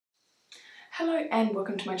Hello and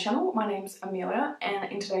welcome to my channel. My name's Amelia,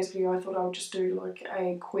 and in today's video I thought I would just do like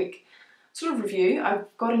a quick sort of review. I've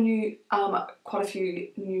got a new, quite a few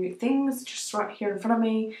new things just right here in front of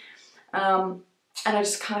me, and I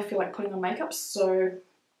just kind of feel like putting on makeup, so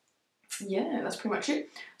yeah, that's pretty much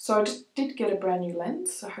it. So I just did get a brand new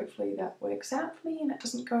lens, so hopefully that works out for me and it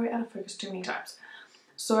doesn't go out of focus too many times.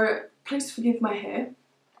 So please forgive my hair.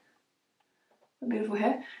 Beautiful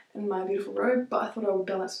hair and my beautiful robe, but I thought I would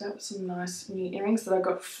balance it out with some nice new earrings that I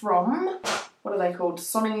got from, what are they called?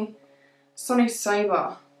 Sonny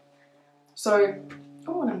Saber. So,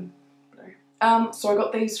 oh, and I'm blue. So I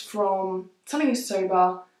got these from Sonny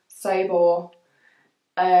Saber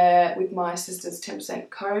with my sister's 10%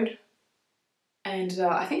 code, and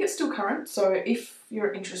I think it's still current. So if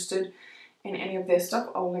you're interested in any of their stuff,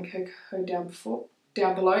 I'll link her code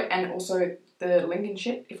down below, and also the link and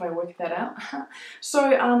shit if I work that out.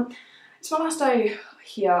 So it's my last day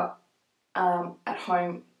here at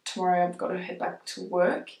home. Tomorrow I've got to head back to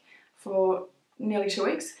work for nearly 2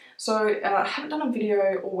 weeks. So I haven't done a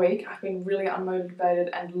video all week. I've been really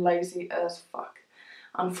unmotivated and lazy as fuck,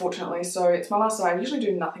 unfortunately. So it's my last day. I usually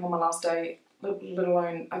do nothing on my last day, let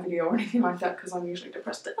alone a video or anything like that, because I'm usually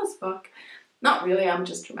depressed as fuck. Not really, I'm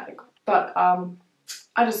just dramatic. But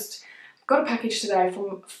I just got a package today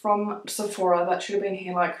from Sephora that should have been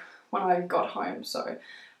here like when I got home. So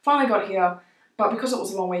finally got here, but because it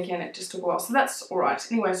was a long weekend it just took a while, so that's alright.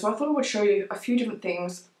 Anyway, so I thought I would show you a few different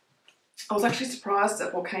things. I was actually surprised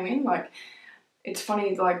at what came in. Like, it's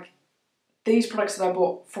funny, like these products that I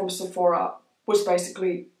bought from Sephora was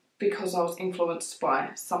basically because I was influenced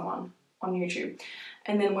by someone on YouTube.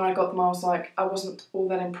 And then when I got them I was like, I wasn't all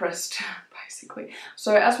that impressed basically.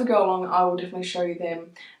 So as we go along I will definitely show you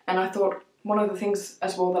them. And I thought one of the things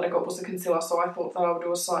as well that I got was a concealer, so I thought that I would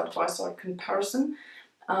do a side-by-side comparison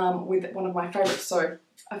with one of my favourites. So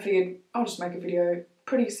I figured I'll just make a video,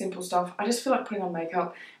 pretty simple stuff. I just feel like putting on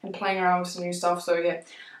makeup and playing around with some new stuff, so yeah.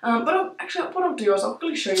 But actually what I'll do is I'll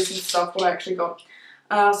quickly show you some stuff what I actually got.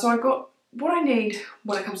 So I got, what I need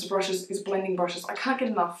when it comes to brushes is blending brushes. I can't get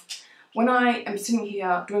enough. When I am sitting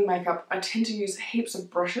here doing makeup, I tend to use heaps of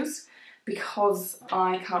brushes because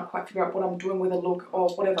I can't quite figure out what I'm doing with a look or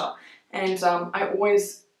whatever. And I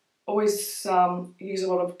always use a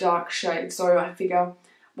lot of dark shades, so I figure,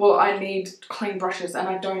 well, I need clean brushes, and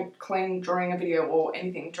I don't clean during a video or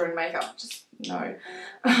anything during makeup, just no.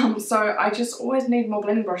 So I just always need more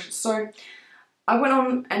blending brushes. So I went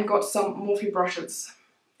on and got some Morphe brushes,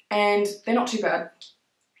 and they're not too bad.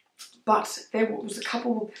 But there was a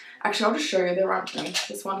couple, actually I'll just show you, they're right to me.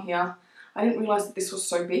 This one here, I didn't realise that this was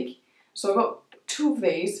so big. So I got two of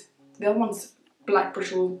these, the other one's black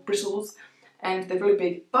bristles, and they're really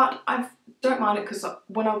big. But I don't mind it because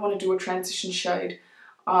when I want to do a transition shade,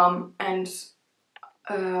 I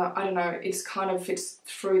don't know, it's kind of fits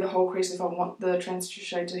through the whole crease if I want the transition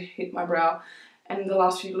shade to hit my brow. And the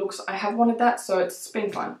last few looks I have wanted that, so it's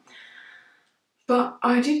been fun. But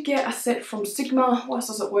I did get a set from Sigma whilst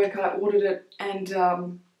I was at work. I ordered it,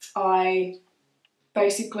 and I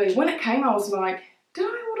basically, when it came I was like, did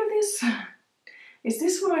I order this? Is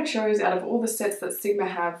this what I chose out of all the sets that Sigma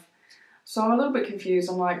have? So I'm a little bit confused.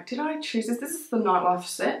 I'm like, did I choose this? This is the Nightlife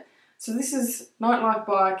set. So this is Nightlife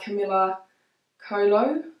by Camilla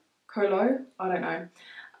Colo, I don't know.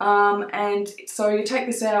 And so you take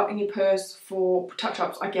this out in your purse for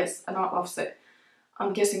touch-ups, I guess, a Nightlife set.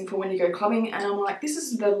 I'm guessing for when you go clubbing, and I'm like, this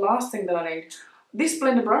is the last thing that I need. This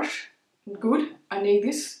blender brush, good. I need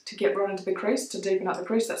this to get right into the crease, to deepen up the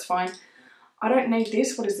crease, that's fine. I don't need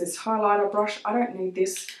this, what is this, highlighter brush, I don't need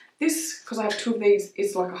this. This, because I have two of these,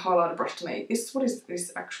 is like a highlighter brush to me. This, what is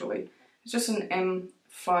this actually? It's just an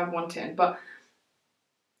M5110, but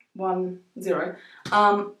 10.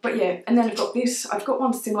 But yeah, and then I've got this. I've got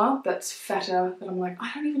one similar that's fatter that I'm like,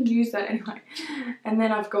 I don't even use that anyway. And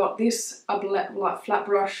then I've got this, a like flat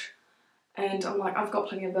brush, and I'm like, I've got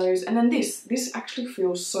plenty of those. And then this actually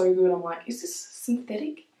feels so good. I'm like, is this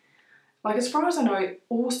synthetic? Like, as far as I know,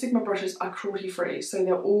 all Sigma brushes are cruelty free, so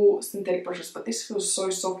they're all synthetic brushes, but this feels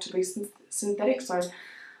so soft to be synthetic, so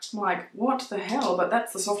I'm like, what the hell? But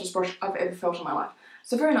that's the softest brush I've ever felt in my life.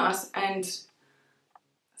 So very nice and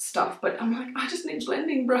stuff, but I'm like, I just need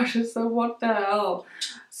blending brushes, so what the hell?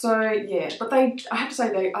 So yeah, but I have to say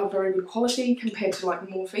they are very good quality compared to like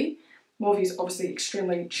Morphe. Morphe is obviously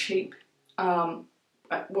extremely cheap, well,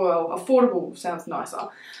 affordable sounds nicer.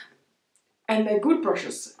 And they're good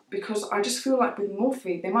brushes, because I just feel like with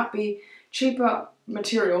Morphe, there might be cheaper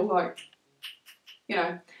material, like, you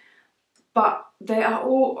know, but they are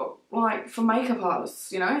all like for makeup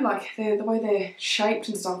artists, you know, like they're the way they're shaped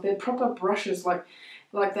and stuff, they're proper brushes, like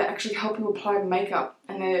like they actually help you apply makeup,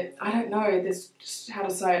 and they're, I don't know, there's just how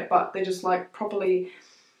to say it, but they're just like properly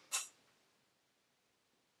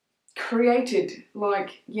created,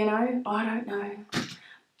 like, you know, I don't know.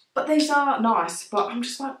 But these are nice, but I'm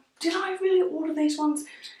just like, did I really order these ones?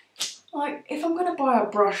 Like, if I'm gonna buy a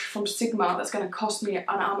brush from Sigma that's gonna cost me an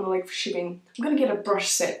arm and a leg for shipping, I'm gonna get a brush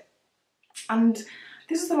set. And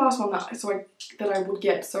this is the last one that I would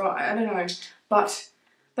get, so I don't know. But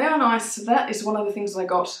they are nice. So that is one of the things that I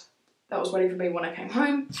got that was waiting for me when I came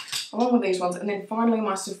home, along with these ones. And then finally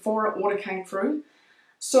my Sephora order came through.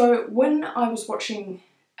 So when I was watching,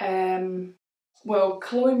 well,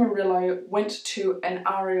 Chloe Murillo went to an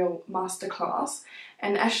Ariel masterclass,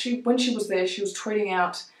 and when she was there, she was tweeting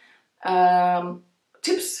out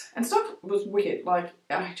tips and stuff. It was wicked. Like,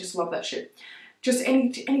 I just love that shit. Just any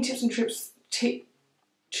tips and trips,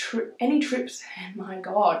 any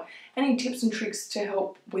tips and tricks to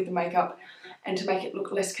help with the makeup and to make it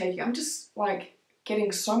look less cakey. I'm just like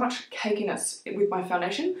getting so much cakiness with my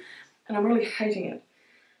foundation, and I'm really hating it.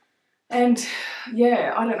 And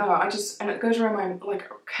yeah, I don't know, and it goes around my like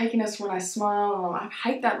cakiness when I smile, and I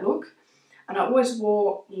hate that look. And I always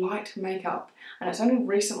wore light makeup, and it's only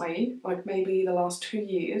recently, like maybe the last 2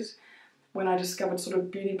 years, when I discovered sort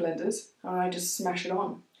of beauty blenders, and I just smash it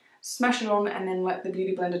on and then let the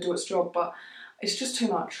beauty blender do its job. But it's just too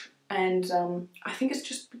much, and I think it's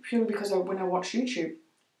just purely because when I watch YouTube,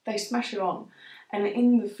 they smash it on, and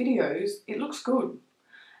in the videos it looks good,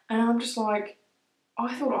 and I'm just like,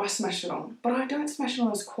 I thought I smashed it on, but I don't smash it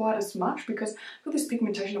on as quite as much because I've got this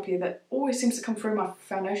pigmentation up here that always seems to come through my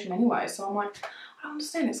foundation anyway. So I'm like, I don't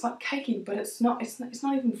understand. It's like cakey, but it's not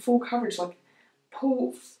even full coverage, like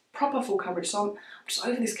proper full coverage. So I'm just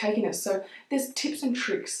over this cakiness. So there's tips and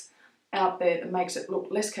tricks out there that makes it look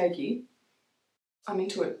less cakey. I'm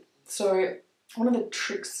into it. So one of the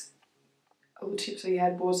tricks or the tips that he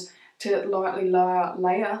had was to lightly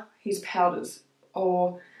layer his powders,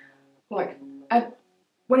 or like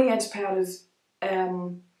when he adds powders, a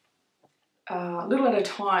little at a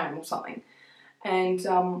time or something, and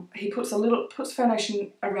he puts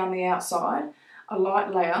foundation around the outside, a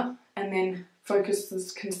light layer, and then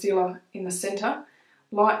focuses concealer in the centre,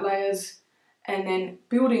 light layers, and then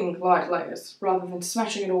building light layers rather than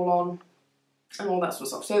smashing it all on and all that sort of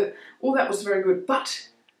stuff. So all that was very good, but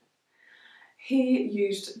he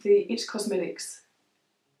used the It Cosmetics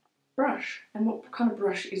brush. And what kind of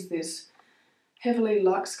brush is this? Heavily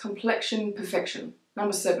Luxe Complexion Perfection,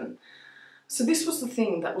 number 7. So this was the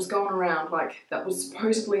thing that was going around, like, that was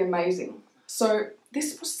supposedly amazing. So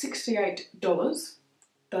this was $68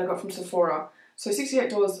 that I got from Sephora. So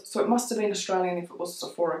 $68, so it must have been Australian if it was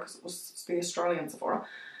Sephora, because it was the Australian Sephora.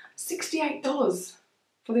 $68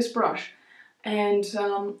 for this brush. And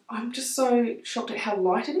I'm just so shocked at how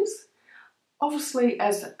light it is. Obviously,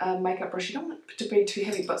 as a makeup brush, you don't want it to be too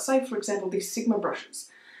heavy, but say, for example, these Sigma brushes.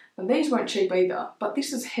 And these weren't cheap either, but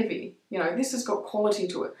this is heavy. You know, this has got quality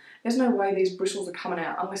to it. There's no way these bristles are coming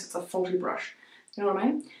out unless it's a faulty brush. You know what I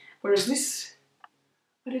mean? Whereas this,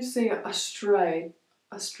 I did see a stray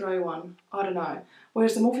one. I don't know.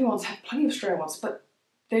 Whereas the Morphe ones have plenty of stray ones, but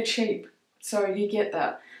they're cheap, so you get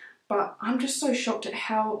that. But I'm just so shocked at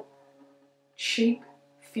how cheap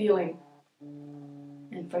feeling,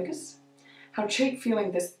 and focus, how cheap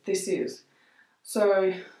feeling this is.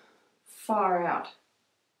 So far out.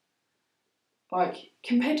 Like,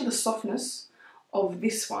 compared to the softness of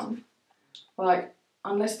this one, like,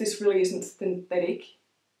 unless this really isn't synthetic,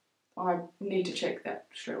 I need to check that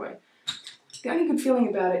straight away. The only good feeling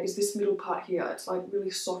about it is this middle part here. It's like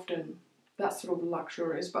really soft, and that's sort of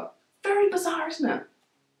luxurious, but very bizarre, isn't it?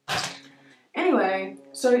 Anyway,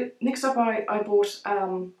 so next up I bought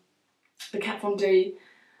the Kat Von D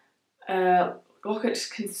Locket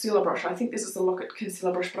Concealer Brush. I think this is the Locket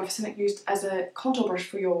Concealer Brush, but I've seen it used as a contour brush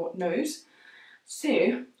for your nose.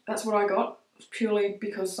 So that's what I got, purely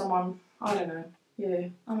because someone, I don't know, yeah,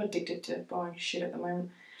 I'm addicted to buying shit at the moment.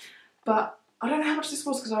 But I don't know how much this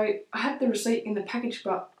was because I had the receipt in the package,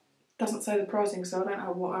 but it doesn't say the pricing, so I don't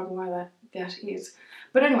know why that is.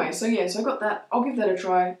 But anyway, so yeah, so I got that. I'll give that a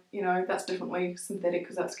try. You know, that's definitely synthetic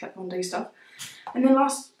because that's Kat Von D stuff. And then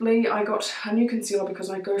lastly, I got a new concealer because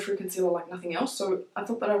I go through concealer like nothing else. So I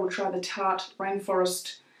thought that I would try the Tarte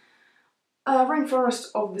Rainforest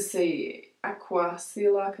of the Sea Aqua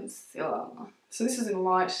Sealer Concealer. So this is in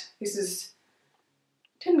light. This is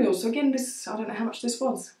 10 mils. So again, this, I don't know how much this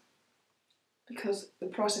was because the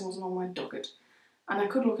pricing wasn't on my docket. And I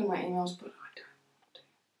could look in my emails, but I don't.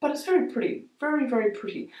 But it's very pretty, very, very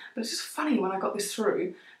pretty. But it's just funny when I got this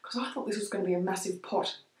through because I thought this was going to be a massive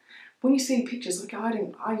pot. When you see pictures, like I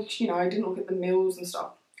didn't look at the mils and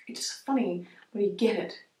stuff. It's just funny where you get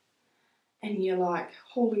it and you're like,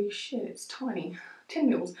 holy shit, it's tiny, 10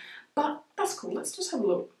 mils. But that's cool. Let's just have a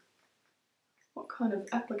look. What kind of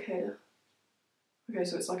applicator? Okay,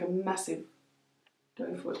 so it's like a massive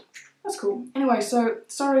doe foot. That's cool. Anyway, so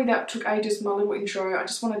sorry that took ages, my little intro. I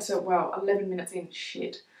just wanted to, wow, 11 minutes in,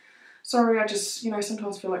 shit. Sorry, I just, you know,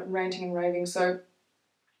 sometimes feel like ranting and raving. So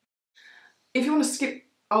if you want to skip,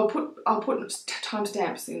 I'll put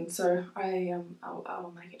timestamps in, so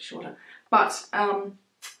I'll make it shorter. But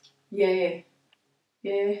yeah.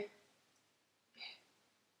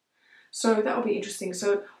 So that will be interesting.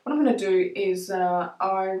 So what I'm going to do is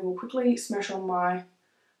I will quickly smash on my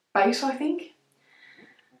base, I think.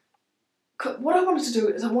 What I wanted to do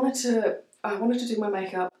is I wanted to do my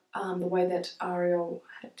makeup the way that Ariel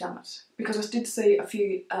had done it, because I did see a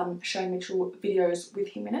few Shay Mitchell videos with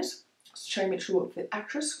him in it. Shay Mitchell, the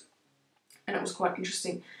actress, and it was quite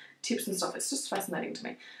interesting tips and stuff. It's just fascinating to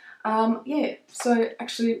me. Yeah, so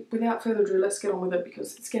actually, without further ado, let's get on with it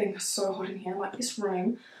because it's getting so hot in here. Like this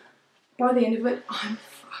room, by the end of it, I'm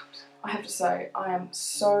fucked. I have to say, I am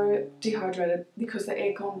so dehydrated because the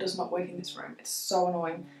aircon does not work in this room. It's so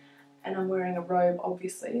annoying. And I'm wearing a robe,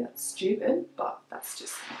 obviously. That's stupid, but that's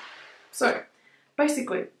just... So,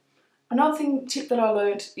 basically, another tip that I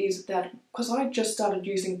learned is that, because I just started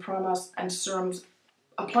using primers and serums,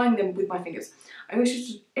 applying them with my fingers. I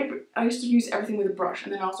used to use everything with a brush,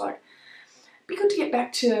 and then I was like, it'd be good to get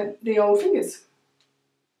back to the old fingers.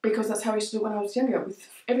 Because that's how I used to do it when I was younger, with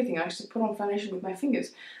everything. I used to put on foundation with my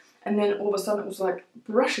fingers. And then all of a sudden it was like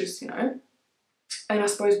brushes, you know. And I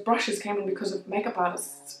suppose brushes came in because of makeup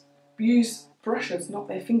artists use brushes, not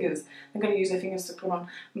their fingers. They're going to use their fingers to put on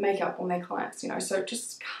makeup on their clients, you know. So it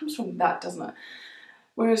just comes from that, doesn't it?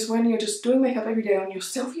 Whereas when you're just doing makeup every day on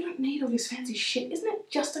yourself, you don't need all this fancy shit. Isn't it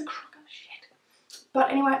just a crock of shit? But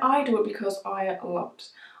anyway, I do it because I love it.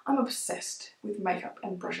 I'm obsessed with makeup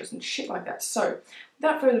and brushes and shit like that. So,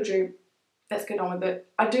 without further ado, let's get on with it.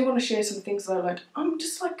 I do want to share some things that I learned. I'm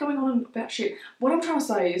just like going on about shit. What I'm trying to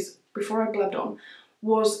say is, before I blabbed on,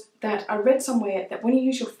 was that I read somewhere that when you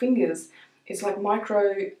use your fingers, it's like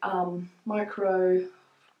micro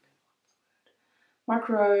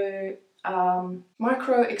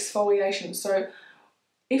exfoliation. So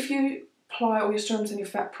if you apply all your serums and your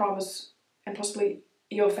fat primers and possibly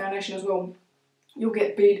your foundation as well, you'll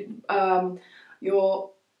get your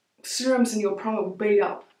serums and your primer will bead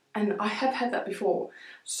up. And I have had that before.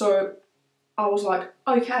 So I was like,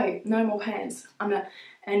 okay, no more hands.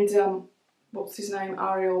 What's his name,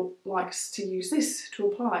 Ariel, likes to use this to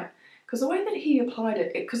apply. Because the way that he applied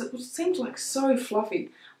it, because it seemed like so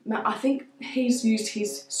fluffy. Now, I think he's used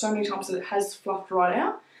his so many times that it has fluffed right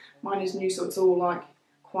out. Mine is new, so it's all like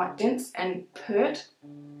quite dense and pert,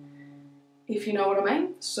 if you know what I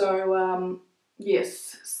mean. So,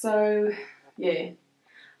 yes. So, yeah.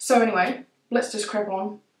 So anyway, let's just crack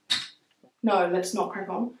on. No, let's not crack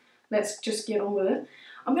on. Let's just get on with it.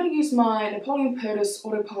 I'm going to use my Napoleon Purtis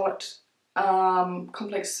Autopilot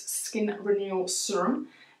Complex Skin Renewal Serum.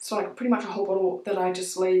 It's like pretty much a whole bottle that I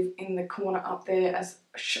just leave in the corner up there as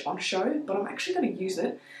on show, but I'm actually going to use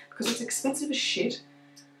it because it's expensive as shit.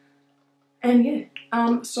 And yeah,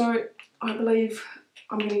 so I believe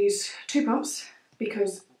I'm going to use 2 pumps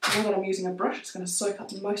because now that I'm using a brush, it's going to soak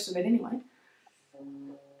up most of it anyway.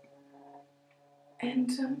 And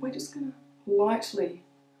we're just going to lightly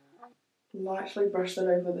brush that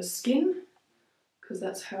over the skin, because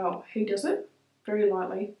that's how he does it, very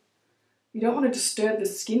lightly. You don't want to disturb the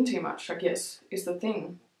skin too much, I guess, is the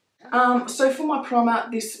thing. So for my primer,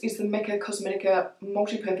 this is the Mecca Cosmetica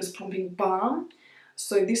Multi-Purpose Plumping Balm.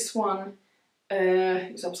 So this one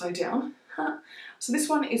is upside down. So this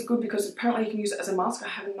one is good because apparently you can use it as a mask. I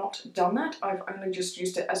have not done that. I've only just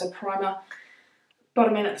used it as a primer. But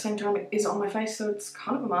I mean, at the same time, it is on my face, so it's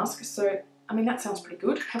kind of a mask. So, I mean, that sounds pretty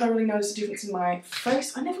good. Have I really noticed a difference in my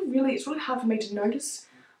face? It's really hard for me to notice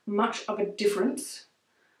much of a difference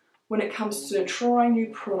when it comes to trying new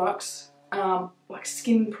products, like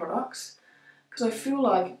skin products. Because I feel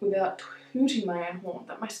like, without tooting my own horn,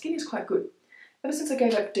 that my skin is quite good. Ever since I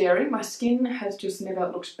gave up dairy, my skin has just never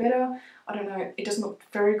looked better. I don't know, it doesn't look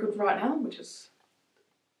very good right now, which is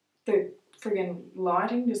the friggin'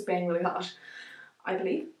 lighting just being really harsh, I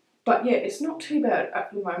believe. But yeah, it's not too bad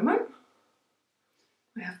at the moment,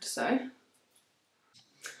 I have to say.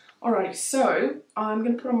 Alrighty, so I'm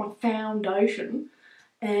going to put on my foundation,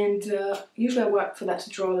 and usually I work for that to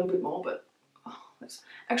dry a little bit more, but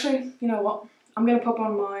actually, you know what? I'm going to pop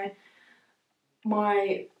on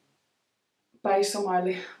my base on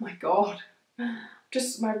my god.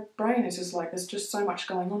 Just, my brain is just like, there's just so much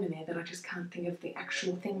going on in there that I just can't think of the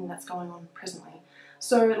actual thing that's going on presently.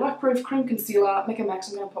 So Life Proof Cream Concealer, Mega Max,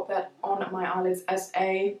 I'm going to pop that on my eyelids as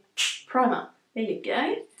a primer. There you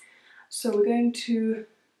go. So we're going to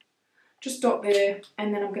just dot there,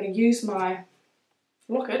 and then I'm going to use my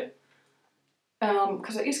Locket,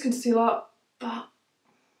 because it is concealer, but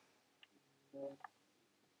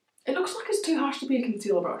it looks like it's too harsh to be a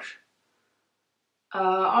concealer brush.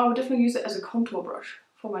 I would definitely use it as a contour brush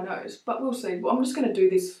for my nose, but we'll see. Well, I'm just going to do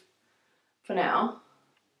this for now,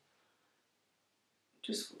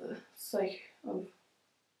 just for the sake of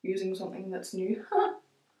using something that's new.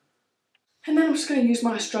 And then I'm just going to use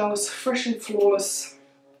my Australis Fresh and Flawless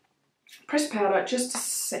pressed powder just to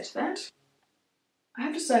set that. I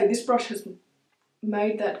have to say, this brush has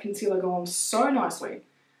made that concealer go on so nicely.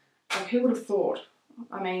 Like, who would have thought?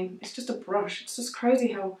 I mean, it's just a brush. It's just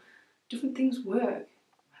crazy how different things work.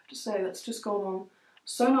 I have to say, that's just gone on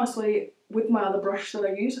so nicely with my other brush that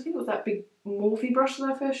I use. I think it was that big Morphe brush that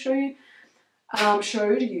I first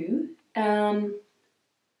showed you.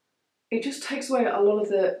 It just takes away a lot of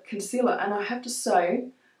the concealer, and I have to say,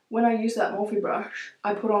 when I use that Morphe brush,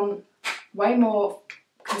 I put on way more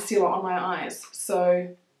concealer on my eyes, so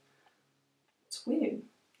it's weird.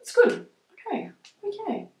 It's good. Okay,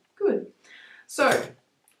 good. So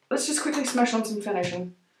let's just quickly smash on some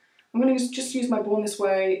foundation. I'm going to just use my Born This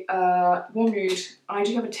Way Warm Nude. I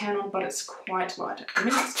do have a tan on, but it's quite light at the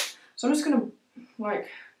minute. So I'm just going to like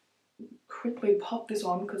quickly pop this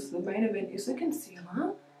on because the main event is the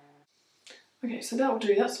concealer. Okay, so that will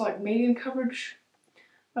do. That's like medium coverage.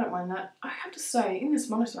 I don't mind that. I have to say, in this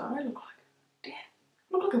monitor, I look like death.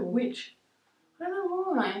 I look like a witch. I don't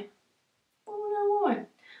know why. I don't know why.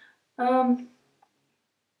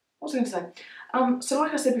 What was I going to say? So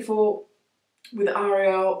like I said before, with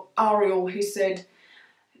Ariel,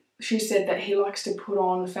 she said that he likes to put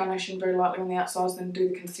on foundation very lightly on the outside and then do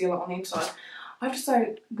the concealer on the inside. I have to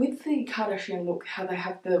say, with the Kardashian look, how they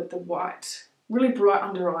have the white, really bright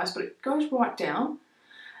under eyes, but it goes right down.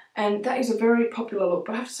 And that is a very popular look,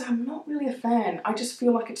 but I have to say I'm not really a fan. I just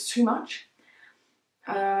feel like it's too much.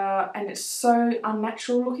 And it's so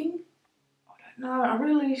unnatural looking. I don't know, I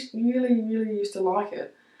really used to like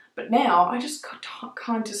it. But now I just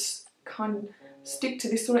kind of stick to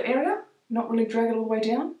this sort of area, not really drag it all the way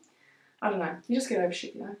down. I don't know, you just get over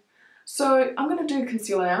shit, you know. So I'm going to do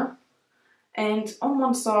concealer now. And on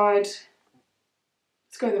one side,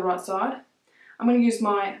 let's go to the right side. I'm going to use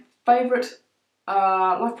my favourite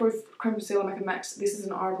Life Proof Cream Concealer Mega Max. This is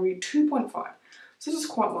an Ivory 2.5. So this is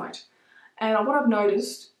quite light. And what I've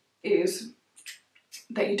noticed is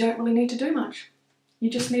that you don't really need to do much. You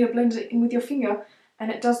just need to blend it in with your finger and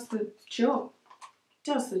it does the job.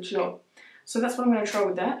 It does the job. So that's what I'm going to try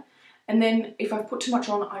with that. And then if I've put too much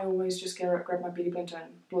on, I always just grab my beauty blender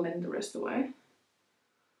and blend the rest away.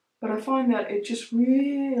 But I find that it just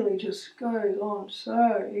really just goes on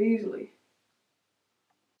so easily.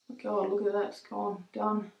 Oh God, look at that, it's gone,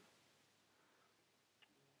 done.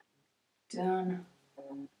 Done.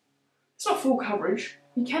 It's not full coverage.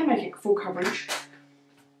 You can make it full coverage,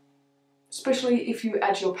 especially if you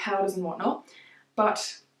add your powders and whatnot,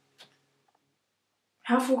 but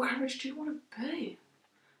how full coverage do you want to be?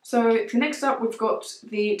 So next up we've got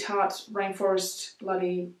the Tarte Rainforest,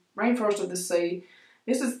 bloody Rainforest of the Sea.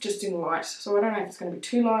 This is just in light, so I don't know if it's going to be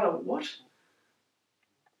too light or what.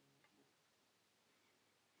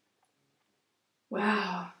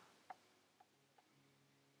 Wow.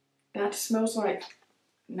 That smells like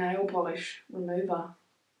nail polish remover.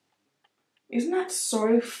 Isn't that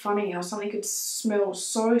so funny how something could smell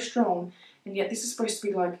so strong and yet this is supposed to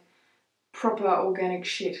be like proper organic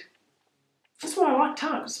shit. That's why I like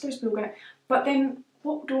Tarte, it's supposed to be organic. But then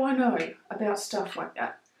what do I know about stuff like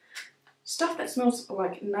that? Stuff that smells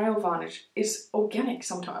like nail varnish is organic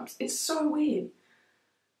sometimes. It's so weird.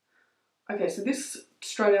 Okay, so this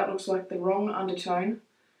straight out looks like the wrong undertone.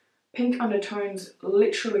 Pink undertones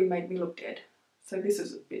literally make me look dead. So this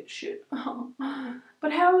is a bit shit.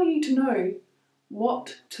 But how are you to know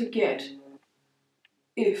what to get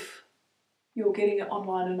if you're getting it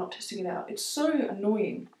online and not testing it out? It's so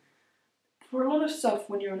annoying. For a lot of stuff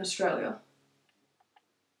when you're in Australia,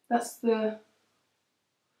 that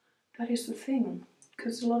is the thing.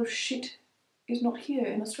 Because a lot of shit is not here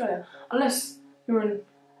in Australia. Unless you're in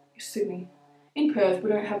Sydney. In Perth, we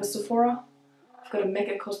don't have a Sephora. We've got a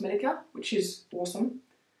Mecca Cosmetica, which is awesome.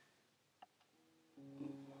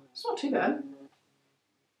 It's not too bad.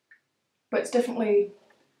 But it's definitely,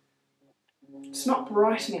 it's not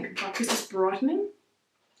brightening. Like this is brightening.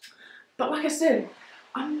 But like I said,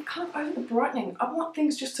 I'm kind of over the brightening. I want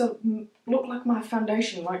things just to look like my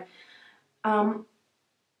foundation. Like,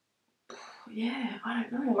 yeah, I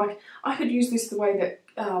don't know. Like, I could use this the way that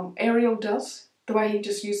Ariel does. the way he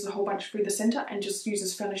just uses a whole bunch through the centre and just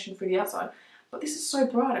uses foundation through the outside. But this is so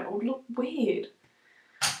bright, it would look weird.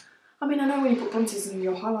 I mean, I know when you put bronzers and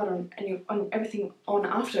your highlighter on and you on everything on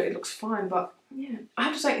after, it looks fine, but yeah. I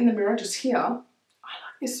have to say, in the mirror, just here, I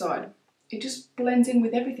like this side. It just blends in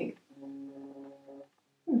with everything.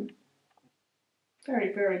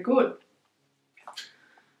 Very, very good.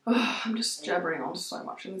 Oh, I'm just jabbering on so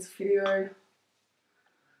much in this video.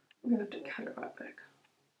 I'm going to have to cut it right back.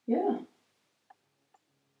 Yeah.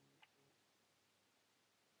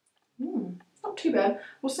 Not too bad.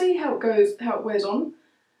 We'll see how it goes, how it wears on,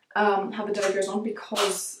 how the day goes on,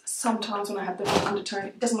 because sometimes when I have the undertone,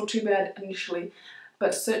 it doesn't look too bad initially,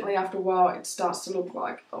 but certainly after a while it starts to look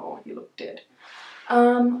like, oh, you look dead.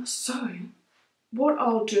 So what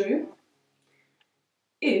I'll do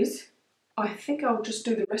is, I think I'll just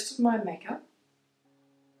do the rest of my makeup.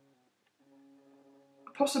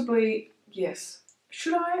 Possibly, yes.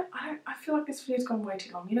 Should I? I feel like this video's gone way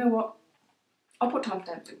too long. You know what? I'll put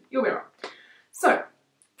timestamps in. You'll be right. So,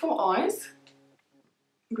 for eyes,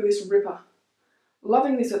 look at this ripper.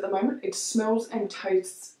 Loving this at the moment. It smells and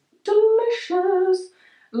tastes delicious.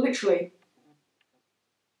 Literally.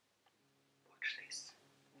 Watch this.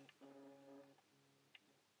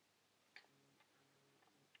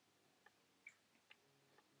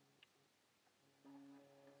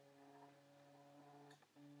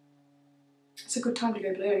 It's a good time to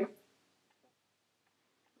go blue.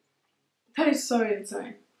 That is so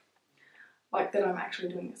insane. Like that I'm actually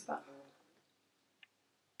doing this, but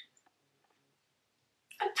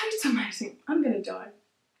it tastes amazing. I'm gonna die.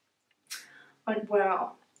 Like,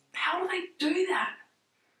 wow. How do they do that?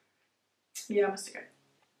 Yeah, I must go.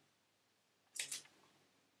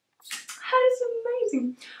 That is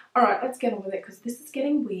amazing. Alright, let's get on with it because this is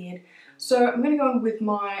getting weird. So I'm gonna go on with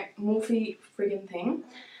my Morphe friggin' thing.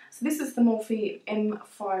 So this is the Morphe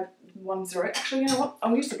M510. Actually, you know what?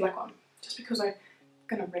 I'll use the black one just because I'm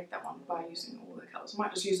going to wreck that one by using all the colours. I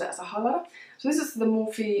might just use that as a highlighter. So this is the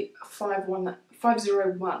Morphe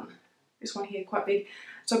 501. This one here, quite big.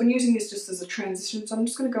 So I've been using this just as a transition. So I'm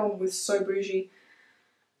just going to go on with So Bougie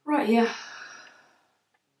right here. I'm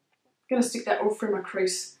going to stick that all through my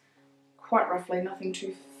crease quite roughly, nothing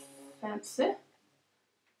too fancy.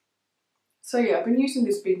 So yeah, I've been using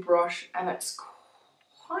this big brush and it's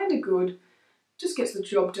kind of good. Just gets the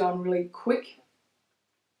job done really quick.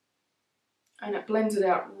 And it blends it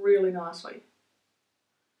out really nicely.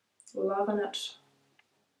 Loving it.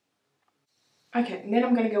 Okay, and then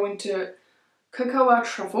I'm going to go into Cocoa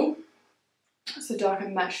Truffle. It's the darker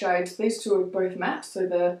matte shades. These two are both matte. So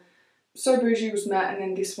the So Bougie was matte, and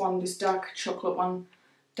then this one, this dark chocolate one,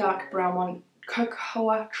 dark brown one,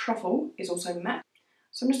 Cocoa Truffle, is also matte.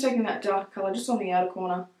 So I'm just taking that dark colour just on the outer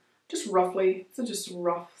corner, just roughly. So just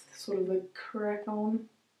rough, sort of a crack on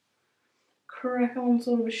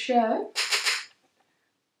sort of a shade.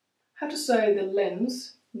 I have to say the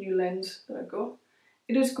lens, new lens that I've got,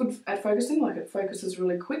 it is good at focusing, like it focuses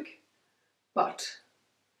really quick, but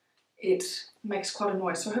it makes quite a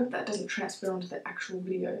noise, so I hope that doesn't transfer onto the actual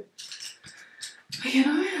video. But you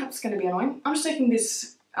know, that's going to be annoying. I'm just taking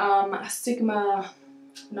this Sigma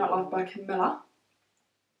Nightlife by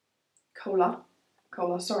Cola,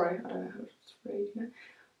 sorry, I don't know how to read, you know.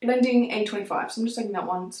 Blending A25, so I'm just taking that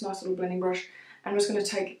one, it's a nice little blending brush, and I'm just going to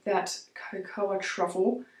take that Cocoa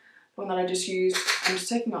Truffle, one that I just used. I'm just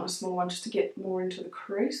taking on a small one just to get more into the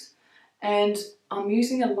crease, and I'm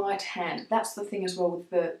using a light hand. That's the thing as well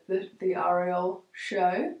with the Ariel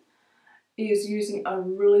show, is using a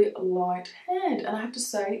really light hand, and I have to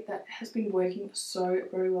say that has been working so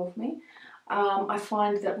very well for me. I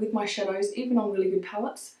find that with my shadows, even on really good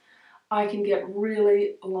palettes, I can get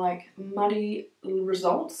really like muddy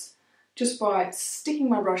results just by sticking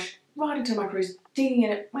my brush right into my crease, digging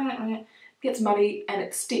in it, gets muddy and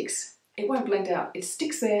it sticks. It won't blend out. It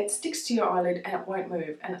sticks there, it sticks to your eyelid and it won't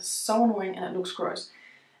move, and it's so annoying and it looks gross.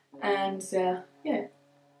 And yeah,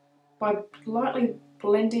 by lightly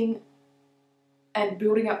blending and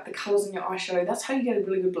building up the colours in your eyeshadow, that's how you get a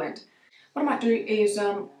really good blend. What I might do is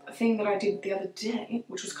a thing that I did the other day,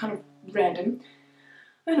 which was kind of random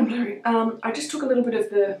and I'm blurry. I just took a little bit of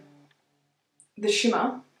the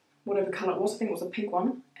shimmer, whatever colour it was, I think it was a pink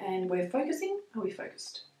one, and we're focusing. Are we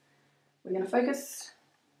focused? We're going to focus.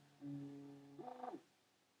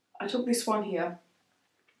 I took this one here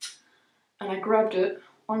and I grabbed it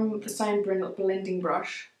on the same blending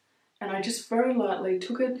brush and I just very lightly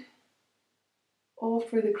took it all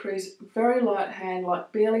through the crease, very light hand,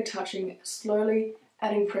 like barely touching, slowly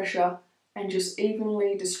adding pressure and just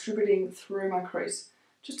evenly distributing through my crease,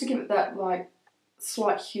 just to give it that like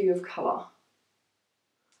slight hue of colour.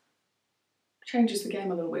 Changes the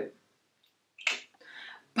game a little bit.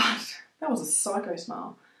 But that was a psycho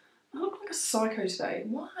smile. I look like a psycho today.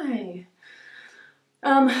 Why?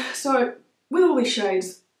 So with all these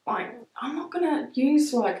shades, like, I'm not gonna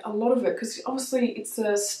use like a lot of it because obviously it's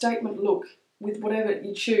a statement look with whatever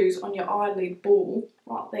you choose on your eyelid ball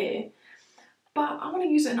right there. But I want to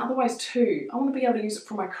use it in other ways too. I want to be able to use it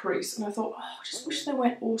for my crease. And I thought, oh, I just wish they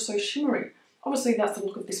weren't all so shimmery. Obviously that's the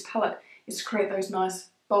look of this palette, is to create those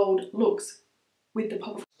nice bold looks with the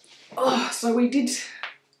pop of... Oh, so we did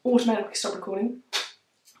automatically stop recording,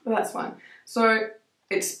 but that's fine. So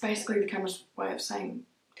it's basically the camera's way of saying,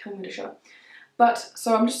 telling me to shut up. But,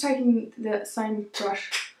 so I'm just taking the same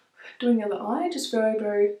brush, doing the other eye, just very,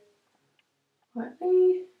 very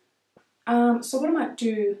lightly. So what I might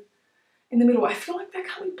do in the middle, I feel like I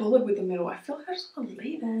can't be bothered with the middle. I feel like I just want to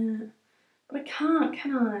leave it. But I can't,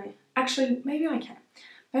 can I? Actually, maybe I can.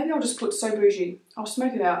 Maybe I'll just put So Bougie. I'll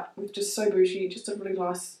smoke it out with just So Bougie, just a really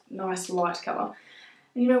nice light colour.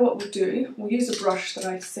 And you know what we'll do? We'll use a brush that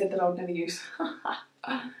I said that I would never use.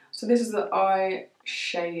 So this is the eye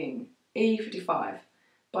shading, E55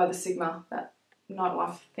 by the Sigma, that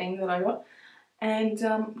nightlife thing that I got. And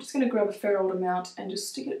I'm just going to grab a fair old amount and just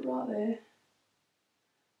stick it right there.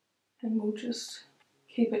 And we'll just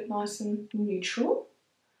keep it nice and neutral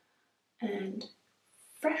and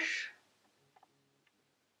fresh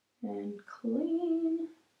and clean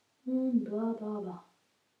and blah blah blah.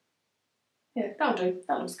 Yeah, that'll do.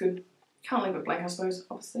 That looks good. Can't leave it blank, I suppose,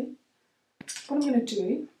 obviously. What I'm going to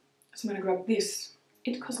do is I'm going to grab this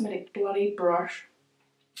It Cosmetic bloody brush,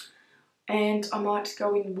 and I might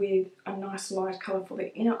go in with a nice light colour for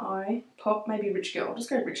the inner eye. Pop, maybe Rich Girl. I'll just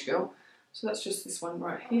go Rich Girl. So that's just this one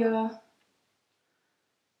right here.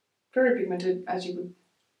 Very pigmented, as you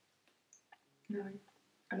would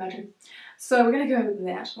imagine. So we're going to go with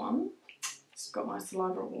that one. It's got my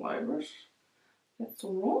saliva all over it. That's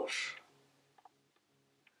all right.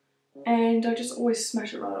 And I just always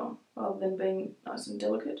smash it right on, rather than being nice and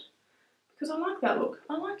delicate. Because I like that look.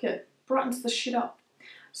 I like it. Brightens the shit up.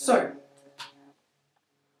 So,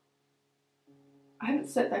 I haven't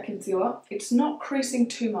set that concealer. It's not creasing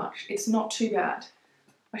too much. It's not too bad.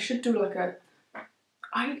 I should do like a...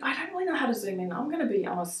 I don't really know how to zoom in. I'm going to be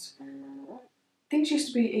honest. Things used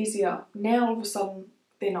to be easier. Now, all of a sudden,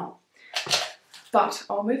 they're not. But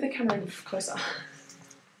I'll move the camera in closer.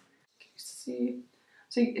 See?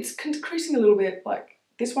 See, it's creasing a little bit. Like,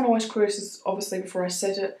 this one always creases, obviously, before I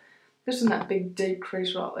set it. This is that big, deep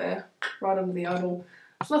crease right there. Right under the eyeball.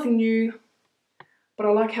 It's nothing new. But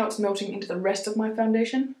I like how it's melting into the rest of my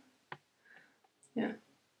foundation. Yeah.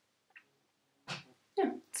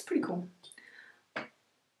 Yeah, it's pretty cool.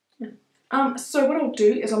 Yeah. So what I'll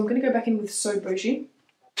do is I'm going to go back in with So Bougie.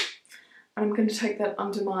 And I'm going to take that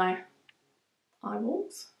under my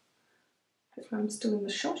eyeballs. Hopefully I'm still in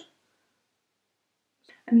the shot.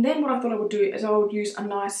 And then what I thought I would do is I would use a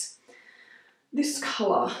nice, this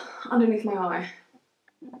colour underneath my eye.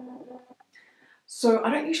 So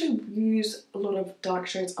I don't usually use a lot of dark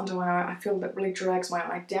shades under my eye. I feel that really drags my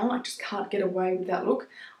eye down. I just can't get away with that look.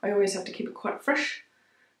 I always have to keep it quite fresh.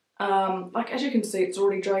 Like as you can see, it's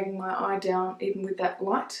already dragging my eye down even with that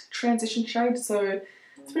light transition shade. So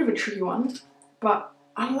it's a bit of a tricky one. But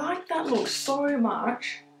I like that look so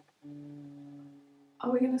much.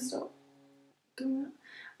 Are we going to stop doing that?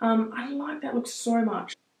 I like that look so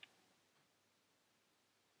much.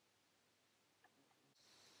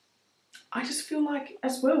 I just feel like,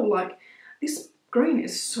 as well, like, this green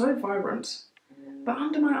is so vibrant, but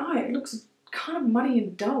under my eye it looks kind of muddy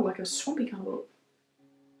and dull, like a swampy kind of look.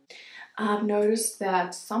 I've noticed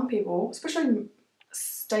that some people, especially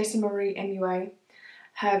Stacey Marie MUA,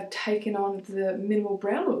 have taken on the minimal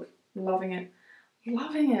brow look. Loving it.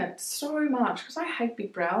 Loving it so much, because I hate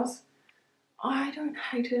big brows. I don't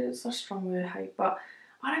hate it, it's a strong word, hate, but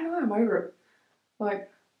I don't know, I'm over it. Like,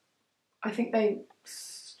 I think they...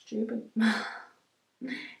 stupid.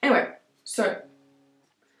 Anyway, so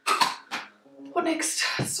what next?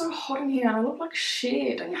 It's so hot in here and I look like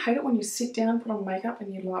shit. Don't you hate it when you sit down, put on makeup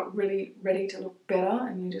and you're like really ready to look better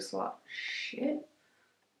and you're just like, shit.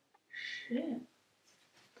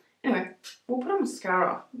 Anyway, we'll put on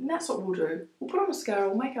mascara and that's what we'll do. We'll put on mascara,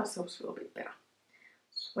 we'll make ourselves feel a bit better.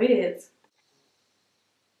 Sweet as.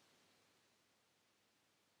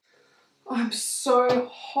 I'm so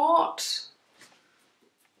hot.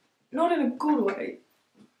 Not in a good way.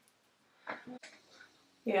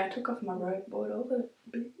 Yeah, I took off my robe, bought all the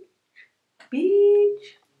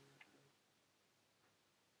beach.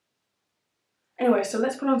 Anyway, so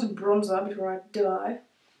let's put on some bronzer before I die.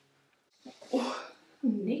 Oh,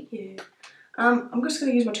 I'm naked. I'm just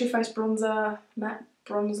going to use my Too Faced bronzer, matte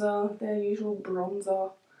bronzer, their usual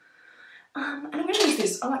bronzer. And I'm going to use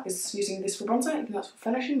this. I like this, using this for bronzer, even though it's for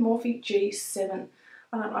foundation, Morphe G7.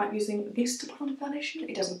 I don't like using this to put on foundation.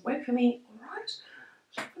 It doesn't work for me, alright?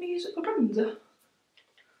 So I'm going to use it for bronzer.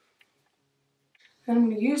 And I'm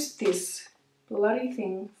going to use this bloody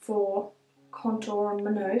thing for contour on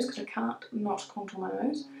my nose, because I can't not contour my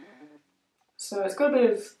nose. So it's got a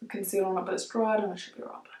bit of concealer on it, but it's dried and it should be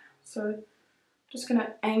right by now. So just going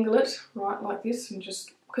to angle it right like this, and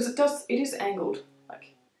just, because it is angled.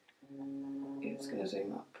 Like, it's going to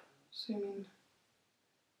zoom up, zoom in.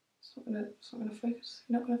 It's not going to focus.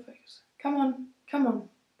 You're not going to focus. Come on, come on.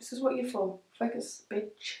 This is what you're for. Focus,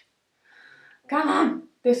 bitch. Come on.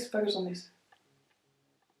 This, focus on this.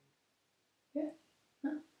 Yeah?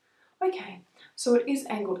 No? Okay. So it is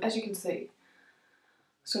angled, as you can see.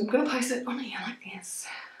 So I'm going to place it on here like this.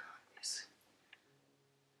 Like this.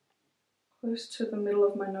 Close to the middle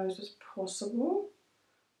of my nose as possible.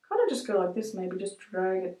 Kind of just go like this, maybe just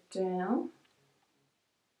drag it down.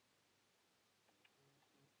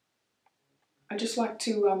 I just like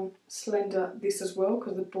to slender this as well,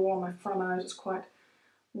 because the ball on my front of my nose is quite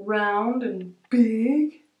round and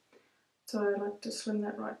big. So I like to slim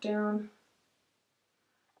that right down.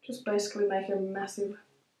 Just basically make a massive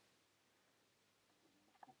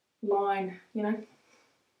line, you know.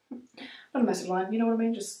 Not a massive line, you know what I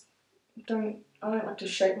mean? Just I don't like to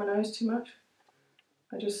shape my nose too much.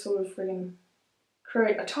 I just sort of friggin'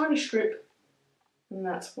 create a tiny strip, and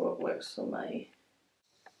that's what works for me.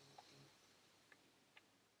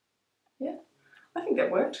 Yeah, I think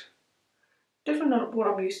that worked. Definitely not what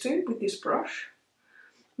I'm used to with this brush.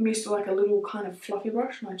 I'm used to like a little kind of fluffy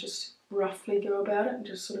brush, and I just roughly go about it and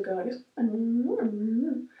just sort of go like this.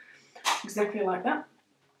 Exactly like that.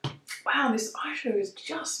 Wow, this eyeshadow is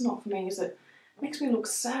just not for me, is it? It makes me look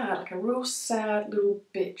sad, like a real sad little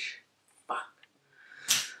bitch. Fuck.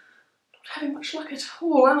 Not having much luck at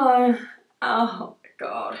all, am I? Oh my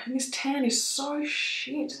god. And this tan is so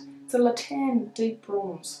shit. It's a La Tan Deep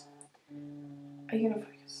Bronze. Are you gonna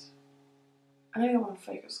focus? I know you don't want to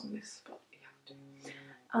focus on this, but you have to.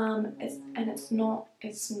 It's not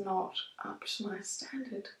up to my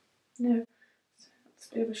standard. No. So it's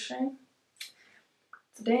a bit of a shame.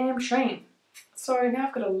 It's a damn shame. So now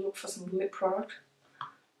I've got to look for some lip product.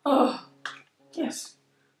 Oh, yes.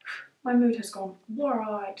 My mood has gone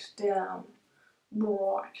right down.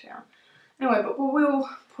 Right down. Anyway, but we'll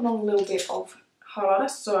put on a little bit of highlighter.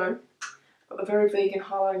 So, I've got the Very Vegan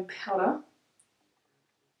highlighting powder.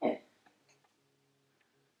 Yeah.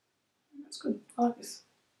 That's good. I like this.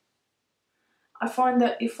 I find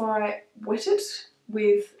that if I wet it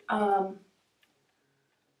with,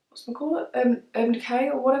 what's it called? Urban Decay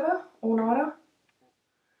or whatever, all-nighter.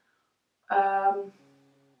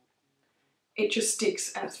 It just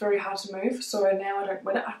sticks and it's very hard to move. So now I don't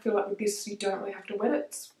wet it. I feel like with this you don't really have to wet it.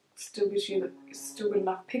 It still gives you it's still got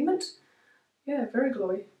enough pigment. Yeah, very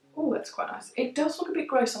glowy. Oh, that's quite nice. It does look a bit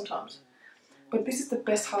grey sometimes, but this is the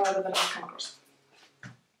best highlighter that I've come across.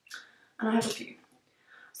 And I have a few.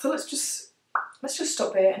 So let's just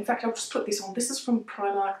stop there. In fact, I'll just put this on. This is from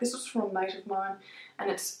Primark. This was from a mate of mine,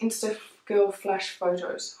 and it's Insta Girl Flash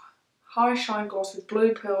Photos. High shine gloss with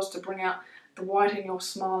blue pearls to bring out the white in your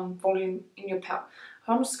smile and volume in your palette.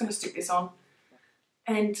 I'm just going to stick this on,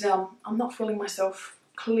 and I'm not feeling myself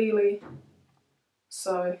clearly,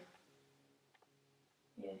 so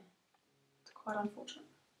yeah, it's quite unfortunate.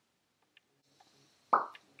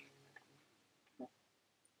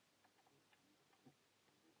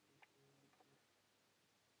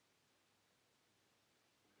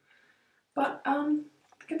 But the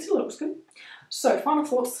concealer looks good. So final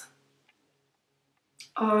thoughts.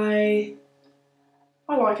 I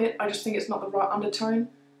like it. I just think it's not the right undertone.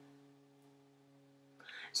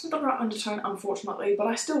 It's not the right undertone, unfortunately, but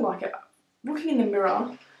I still like it. Looking in the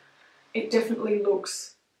mirror, it definitely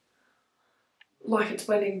looks like it's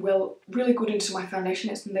blending really good into my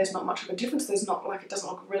foundation. There's not much of a difference. There's not like, it doesn't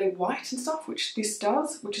look really white and stuff, which this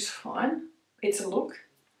does, which is fine. It's a look.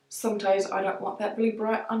 Some days I don't like that really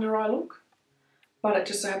bright under eye look, but it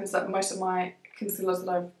just so happens that most of my concealers that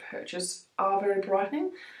I've purchased are very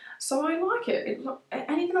brightening. So I like it.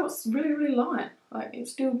 And even though it's really, really light, like it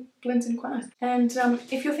still blends in quite nice. And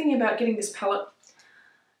if you're thinking about getting this palette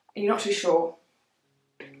and you're not too sure,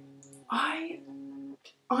 I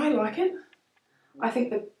like it. I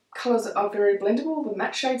think the colours are very blendable. The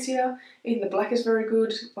matte shades here, even the black is very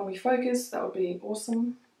good. When we focus, that would be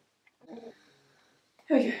awesome.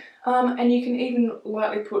 There we go. And you can even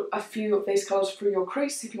lightly put a few of these colours through your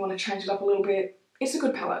crease if you want to change it up a little bit. It's a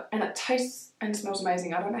good palette and it tastes and smells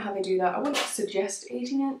amazing. I don't know how they do that. I wouldn't suggest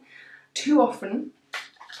eating it too often.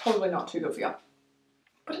 Probably not too good for you.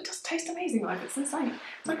 But it does taste amazing, like it's insane.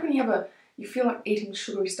 It's like when you have you feel like eating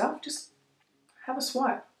sugary stuff, just have a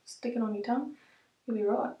swipe. Stick it on your tongue. You'll be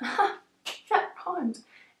right. That rhymes.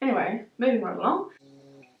 Anyway, moving right along.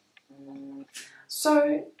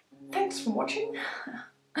 So, thanks for watching.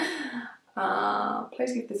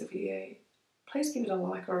 Please give this a video. Please give it a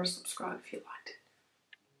like or a subscribe if you liked it.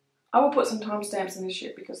 I will put some timestamps in this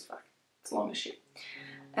shit because fuck, it's long as shit.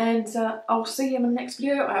 And I'll see you in the next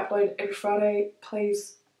video. I upload every Friday.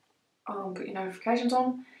 Please put your notifications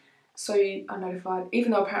on so you are notified,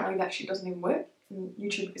 even though apparently that shit doesn't even work and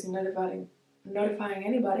YouTube isn't notifying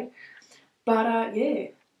anybody. But yeah,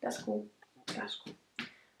 that's cool. That's cool.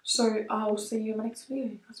 So I'll see you in my next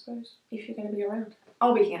video, I suppose, if you're going to be around.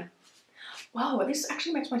 I'll be here. Wow, this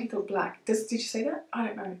actually makes my teeth look black. Did you see that? I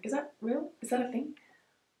don't know. Is that real? Is that a thing?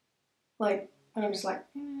 Like, when I'm just like,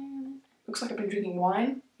 looks like I've been drinking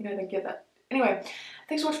wine. You know, they get that. Anyway,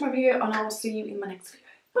 thanks for watching my video, and I'll see you in my next video.